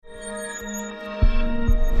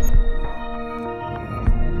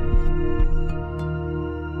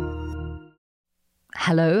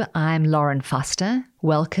Hello, I'm Lauren Foster.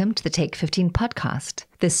 Welcome to the Take 15 podcast,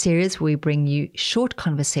 the series where we bring you short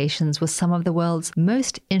conversations with some of the world's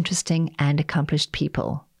most interesting and accomplished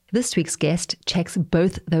people. This week's guest checks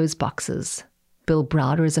both those boxes. Bill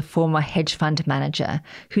Browder is a former hedge fund manager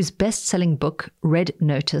whose best-selling book, Red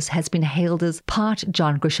Notice, has been hailed as part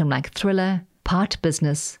John Grisham-like thriller, part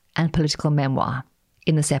business, and political memoir.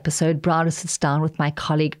 In this episode, Browder sits down with my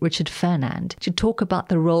colleague Richard Fernand to talk about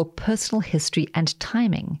the role personal history and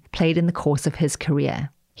timing played in the course of his career.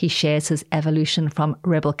 He shares his evolution from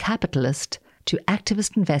rebel capitalist to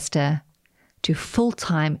activist investor to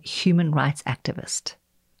full-time human rights activist.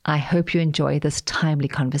 I hope you enjoy this timely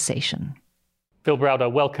conversation. Bill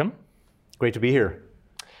Browder, welcome. Great to be here.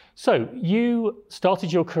 So you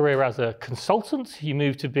started your career as a consultant. You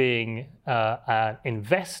moved to being an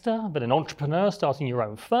investor, but an entrepreneur, starting your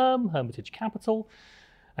own firm, Hermitage Capital,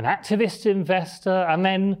 an activist investor, and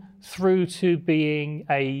then through to being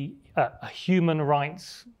a human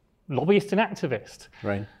rights lobbyist and activist.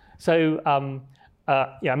 Right. So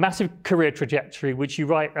a massive career trajectory, which you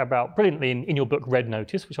write about brilliantly in your book, Red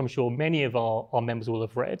Notice, which I'm sure many of our members will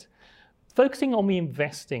have read. Focusing on the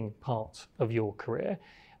investing part of your career,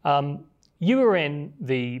 you were in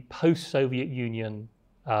the post-Soviet Union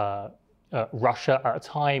Russia at a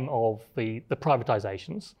time of the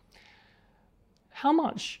privatizations. How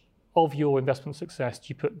much of your investment success do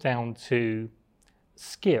you put down to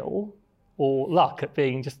skill or luck at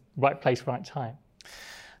being just right place, right time?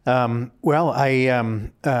 I'm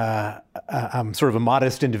sort of a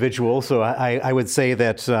modest individual, so I would say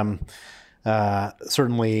that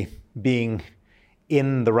certainly being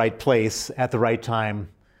in the right place at the right time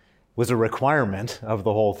was a requirement of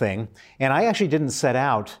the whole thing. And I actually didn't set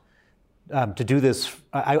out to do this.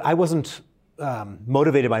 I wasn't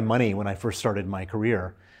motivated by money when I first started my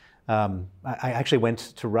career. I actually went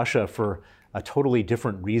to Russia for a totally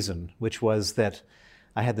different reason, which was that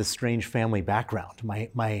I had this strange family background.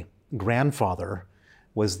 My grandfather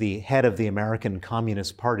was the head of the American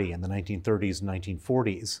Communist Party in the 1930s and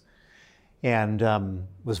 1940s, and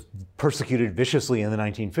was persecuted viciously in the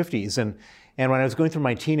 1950s. And when I was going through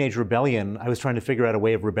my teenage rebellion, I was trying to figure out a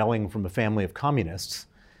way of rebelling from a family of communists.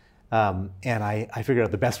 And I figured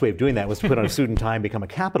out the best way of doing that was to put on a suit and tie and become a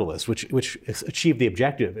capitalist, which achieved the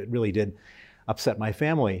objective. It really did upset my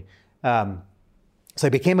family. So I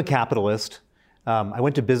became a capitalist. I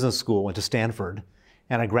went to business school, went to Stanford,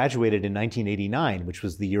 and I graduated in 1989, which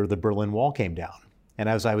was the year the Berlin Wall came down. And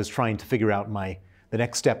as I was trying to figure out the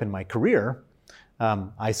next step in my career,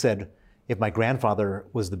 I said, if my grandfather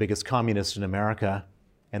was the biggest communist in America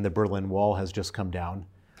and the Berlin Wall has just come down,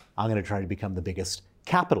 I'm going to try to become the biggest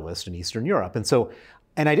capitalist in Eastern Europe.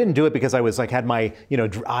 And I didn't do it because I was had my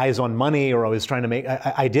eyes on money, or I was trying to make.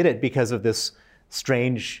 I did it because of this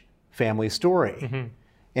strange family story. Mm-hmm.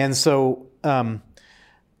 And so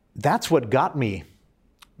that's what got me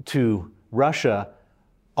to Russia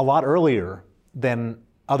a lot earlier than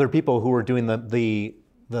other people who were doing the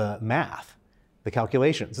math, the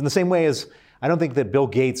calculations. In the same way as I don't think that Bill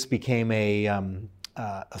Gates became became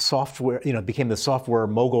the software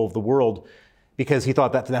mogul of the world because he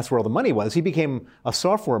thought that's where all the money was. He became a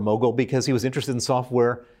software mogul because he was interested in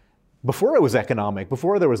software before it was economic,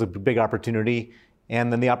 before there was a big opportunity,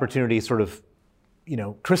 and then the opportunity sort of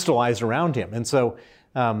crystallized around him. And so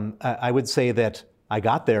I would say that I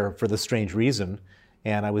got there for this strange reason,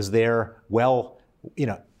 and I was there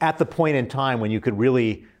at the point in time when you could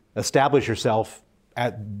really establish yourself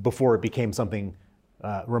before it became something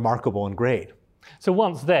remarkable and great. So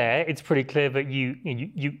once there, it's pretty clear that you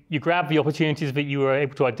grabbed the opportunities that you were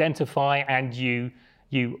able to identify, and you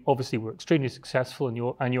obviously were extremely successful,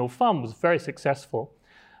 and your fund was very successful.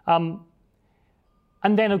 And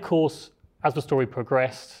then, of course, as the story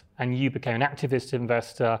progressed and you became an activist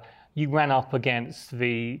investor, you ran up against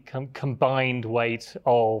the combined weight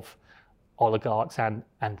of oligarchs and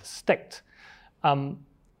the state. To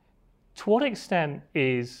what extent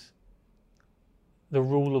is the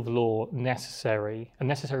rule of law a necessary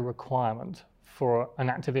requirement for an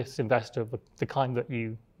activist investor of the kind that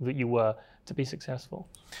you were to be successful?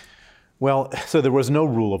 Well, so there was no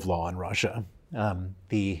rule of law in Russia.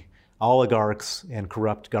 The oligarchs and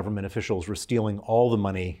corrupt government officials were stealing all the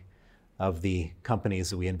money of the companies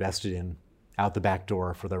that we invested in out the back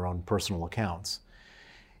door for their own personal accounts.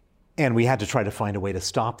 And we had to try to find a way to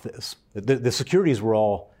stop this. The securities were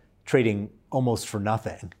all trading almost for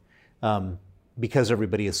nothing because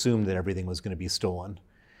everybody assumed that everything was going to be stolen.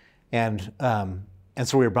 And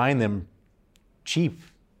so we were buying them cheap,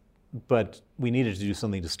 but we needed to do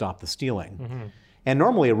something to stop the stealing. Mm-hmm. And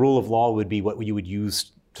normally a rule of law would be what you would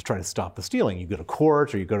use to try to stop the stealing. You go to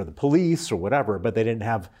court or you go to the police or whatever, but they didn't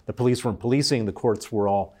have, the police weren't policing, the courts were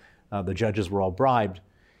all, the judges were all bribed.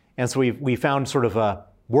 And so we found sort of a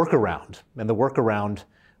workaround, and the workaround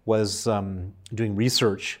was doing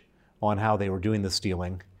research on how they were doing the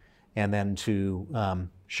stealing, and then to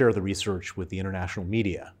share the research with the international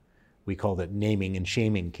media. We called it naming and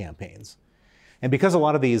shaming campaigns. And because a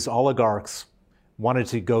lot of these oligarchs wanted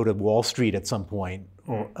to go to Wall Street at some point,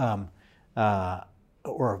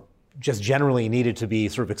 or just generally needed to be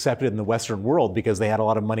sort of accepted in the Western world because they had a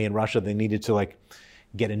lot of money in Russia, they needed to like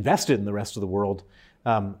get invested in the rest of the world.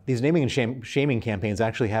 These naming and shaming campaigns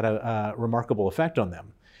actually had a remarkable effect on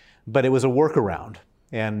them. But it was a workaround.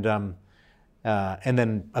 And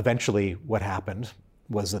then eventually what happened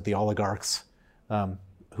was that the oligarchs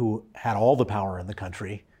who had all the power in the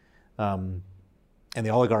country, and the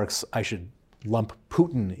oligarchs, I should lump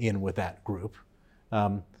Putin in with that group,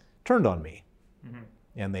 turned on me. Mm-hmm.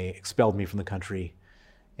 And they expelled me from the country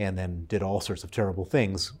and then did all sorts of terrible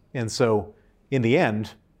things. And so in the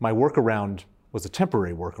end, my workaround was a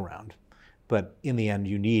temporary workaround. But in the end,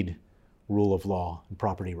 you need rule of law and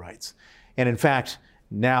property rights. And in fact,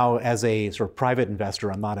 now as a sort of private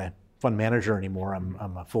investor, I'm not a fund manager anymore,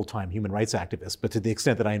 I'm a full-time human rights activist. But to the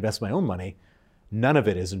extent that I invest my own money, none of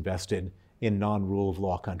it is invested in non-rule of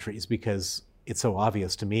law countries because it's so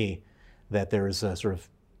obvious to me that there is a sort of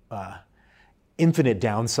infinite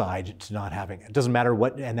downside to not having it. It doesn't matter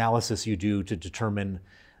what analysis you do to determine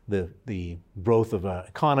the growth of an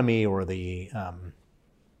economy or the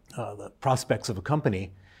prospects of a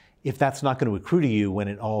company. If that's not going to accrue to you when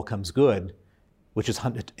it all comes good, which is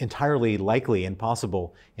entirely likely and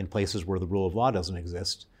possible in places where the rule of law doesn't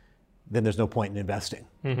exist, then there's no point in investing.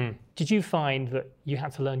 Mm-hmm. Did you find that you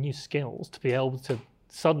had to learn new skills to be able to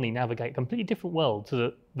suddenly navigate a completely different world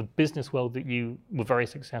to the business world that you were very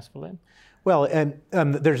successful in? Well, and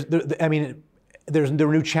there are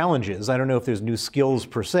new challenges. I don't know if there's new skills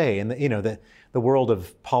per se, and the world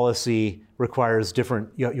of policy requires different.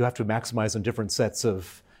 You have to maximize on different sets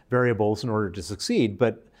of variables in order to succeed.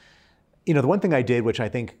 But the one thing I did, which I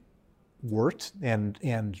think worked and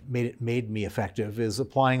made me effective, is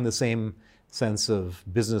applying the same sense of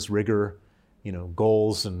business rigor,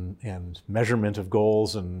 goals and measurement of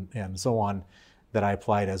goals and so on, that I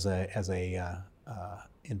applied as a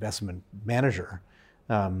investment manager,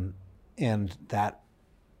 and that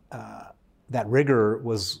rigor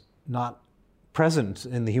was not present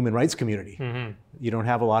in the human rights community. Mm-hmm. You don't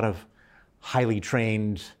have a lot of highly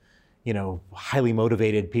trained, highly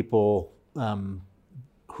motivated people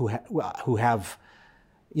who have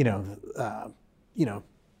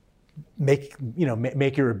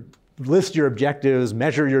make your list your objectives,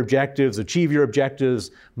 measure your objectives, achieve your objectives,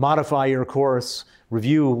 modify your course,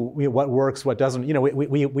 review what works, what doesn't.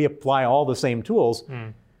 We apply all the same tools.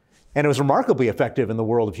 Mm. And it was remarkably effective in the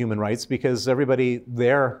world of human rights because everybody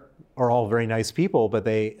there are all very nice people, but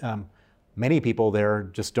many people there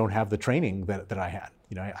just don't have the training that I had.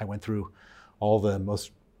 I went through all the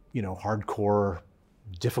most, hardcore,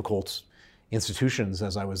 difficult institutions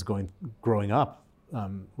as I was growing up,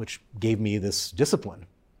 which gave me this discipline.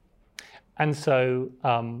 And so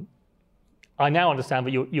I now understand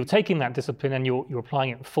that you're taking that discipline and you're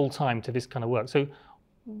applying it full time to this kind of work. So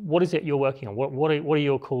what is it you're working on? What are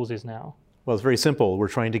your causes now? Well, it's very simple. We're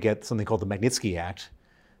trying to get something called the Magnitsky Act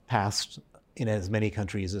passed in as many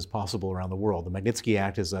countries as possible around the world. The Magnitsky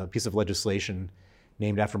Act is a piece of legislation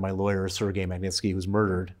named after my lawyer, Sergei Magnitsky, who was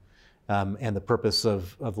murdered. And the purpose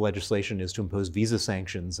of the legislation is to impose visa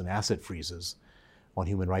sanctions and asset freezes on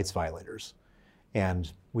human rights violators.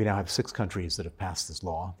 And we now have 6 countries that have passed this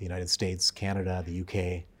law: the United States, Canada, the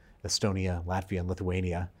UK, Estonia, Latvia, and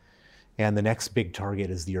Lithuania. And the next big target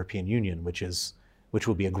is the European Union, which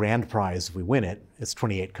will be a grand prize if we win it. It's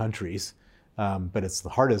 28 countries, but it's the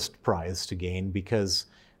hardest prize to gain because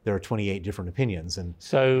there are 28 different opinions. And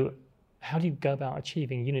so how do you go about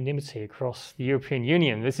achieving unanimity across the European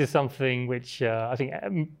Union? This is something which I think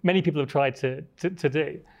many people have tried to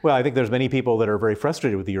do. Well, I think there's many people that are very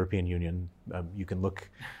frustrated with the European Union. You can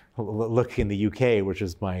look in the UK, which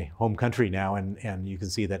is my home country now, and you can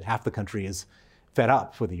see that half the country is fed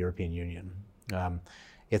up with the European Union.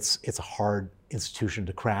 It's a hard institution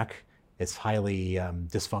to crack. It's highly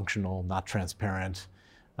dysfunctional, not transparent,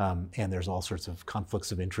 and there's all sorts of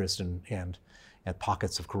conflicts of interest and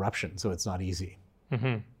pockets of corruption, so it's not easy.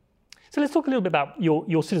 Mm-hmm. So let's talk a little bit about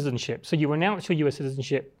your citizenship. So you announced your US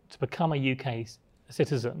citizenship to become a UK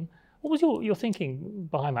citizen. What was your thinking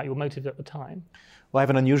behind that, your motive at the time? Well, I have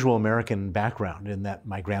an unusual American background in that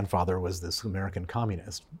my grandfather was this American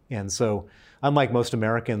communist. And so unlike most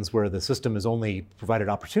Americans where the system has only provided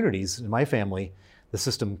opportunities, in my family, the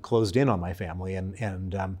system closed in on my family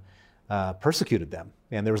and persecuted them.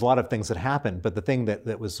 And there was a lot of things that happened, but the thing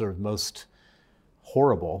that was sort of most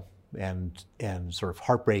horrible and sort of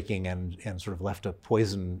heartbreaking and sort of left a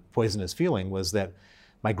poisonous feeling was that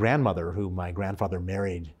my grandmother, who my grandfather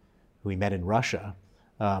married, who he met in Russia,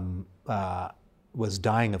 was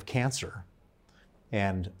dying of cancer.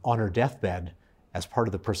 And on her deathbed, as part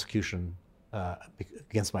of the persecution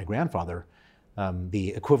against my grandfather, the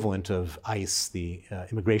equivalent of ICE, the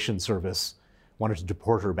immigration service, wanted to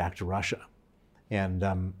deport her back to Russia.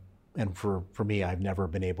 And for me, I've never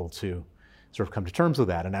been able to sort of come to terms with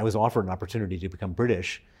that. And I was offered an opportunity to become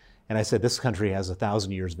British. And I said, this country has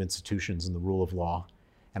 1,000 years of institutions and the rule of law,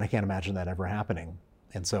 and I can't imagine that ever happening.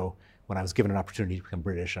 And so when I was given an opportunity to become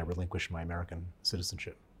British, I relinquished my American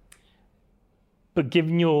citizenship. But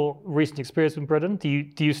given your recent experience in Britain, do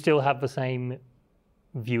you still have the same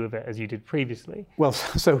view of it as you did previously? Well,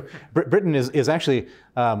 so Britain is actually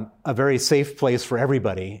a very safe place for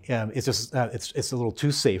everybody. It's just it's a little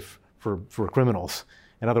too safe for criminals.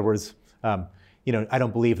 In other words, I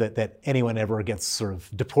don't believe that anyone ever gets sort of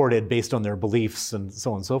deported based on their beliefs and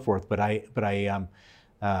so on and so forth. But I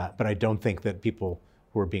don't think that people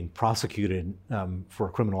who are being prosecuted for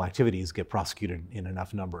criminal activities get prosecuted in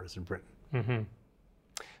enough numbers in Britain. Mm-hmm.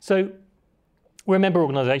 So we're a member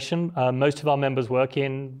organisation. Most of our members work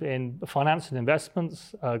in finance and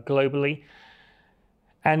investments globally.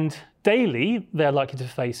 And daily, they're likely to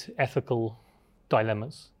face ethical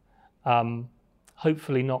dilemmas.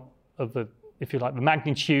 Hopefully not of the, if you like, the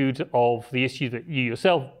magnitude of the issues that you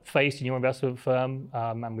yourself faced in your investment firm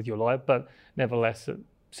and with your lawyer, but nevertheless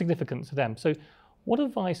significant to them. So what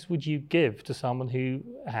advice would you give to someone who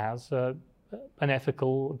has an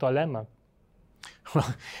ethical dilemma?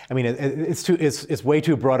 Well, I mean, it's way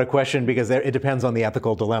too broad a question because it depends on the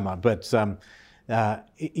ethical dilemma. But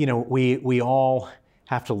we all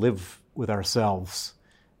have to live with ourselves,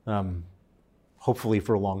 hopefully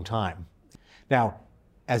for a long time. Now,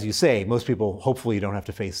 as you say, most people hopefully don't have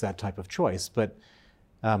to face that type of choice. But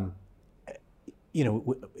I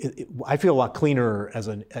feel a lot cleaner as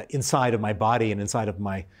inside of my body and inside of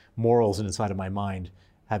my morals and inside of my mind,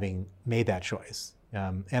 having made that choice.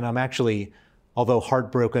 And I'm actually, although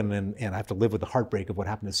heartbroken and I have to live with the heartbreak of what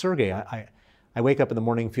happened to Sergei, I wake up in the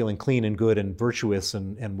morning feeling clean and good and virtuous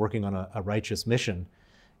and working on a righteous mission.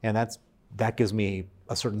 And that gives me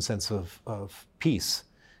a certain sense of peace.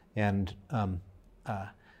 And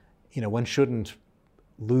one shouldn't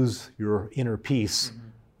lose your inner peace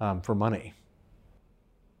for money.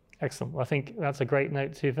 Excellent. Well, I think that's a great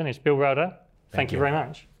note to finish. Bill Browder, thank you very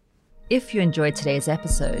much. If you enjoyed today's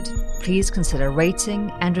episode, please consider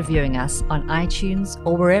rating and reviewing us on iTunes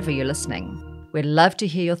or wherever you're listening. We'd love to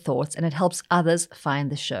hear your thoughts, and it helps others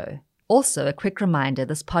find the show. Also, a quick reminder,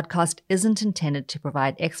 this podcast isn't intended to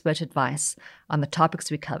provide expert advice on the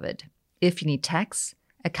topics we covered. If you need tax,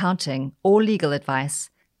 accounting, or legal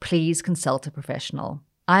advice, please consult a professional.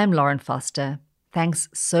 I am Lauren Foster. Thanks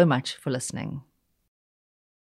so much for listening.